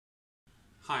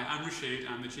Hi, I'm Rashid.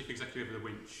 I'm the Chief Executive of the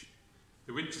Winch.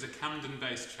 The Winch is a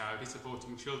Camden-based charity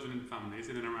supporting children and families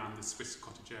in and around the Swiss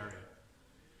cottage area.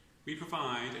 We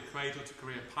provide a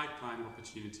cradle-to-career pipeline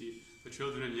opportunity for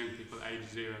children and young people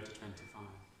aged 0 to 25.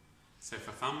 So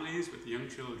for families with young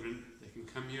children, they can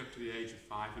come here up to the age of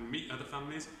 5 and meet other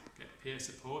families, get peer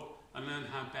support and learn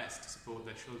how best to support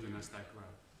their children as they grow.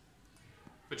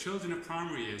 For children of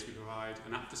primary years, we provide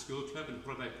an after-school club and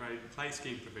holiday play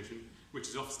scheme provision, which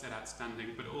is Ofsted outstanding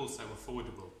but also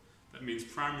affordable. That means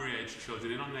primary-age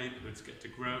children in our neighbourhoods get to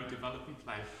grow, develop and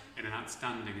play in an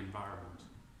outstanding environment.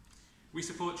 We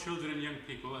support children and young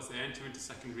people as they enter into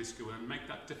secondary school and make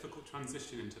that difficult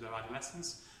transition into their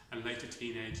adolescence and later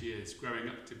teenage years, growing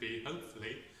up to be,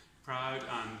 hopefully, proud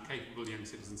and capable young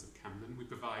citizens of Camden. We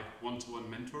provide one-to-one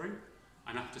mentoring,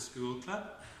 an after-school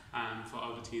club for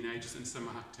older teenagers and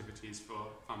summer activities for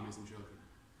families and children.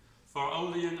 For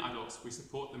older young adults, we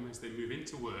support them as they move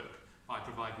into work by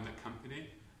providing the company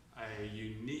a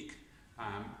unique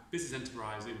business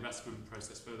enterprise investment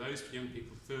process for those young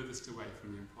people furthest away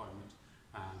from the employment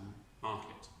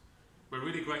market. We're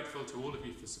really grateful to all of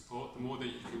you for support. The more that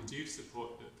you can do to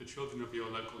support the children of your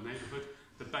local neighbourhood,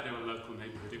 the better a local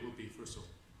neighbourhood it will be for us all.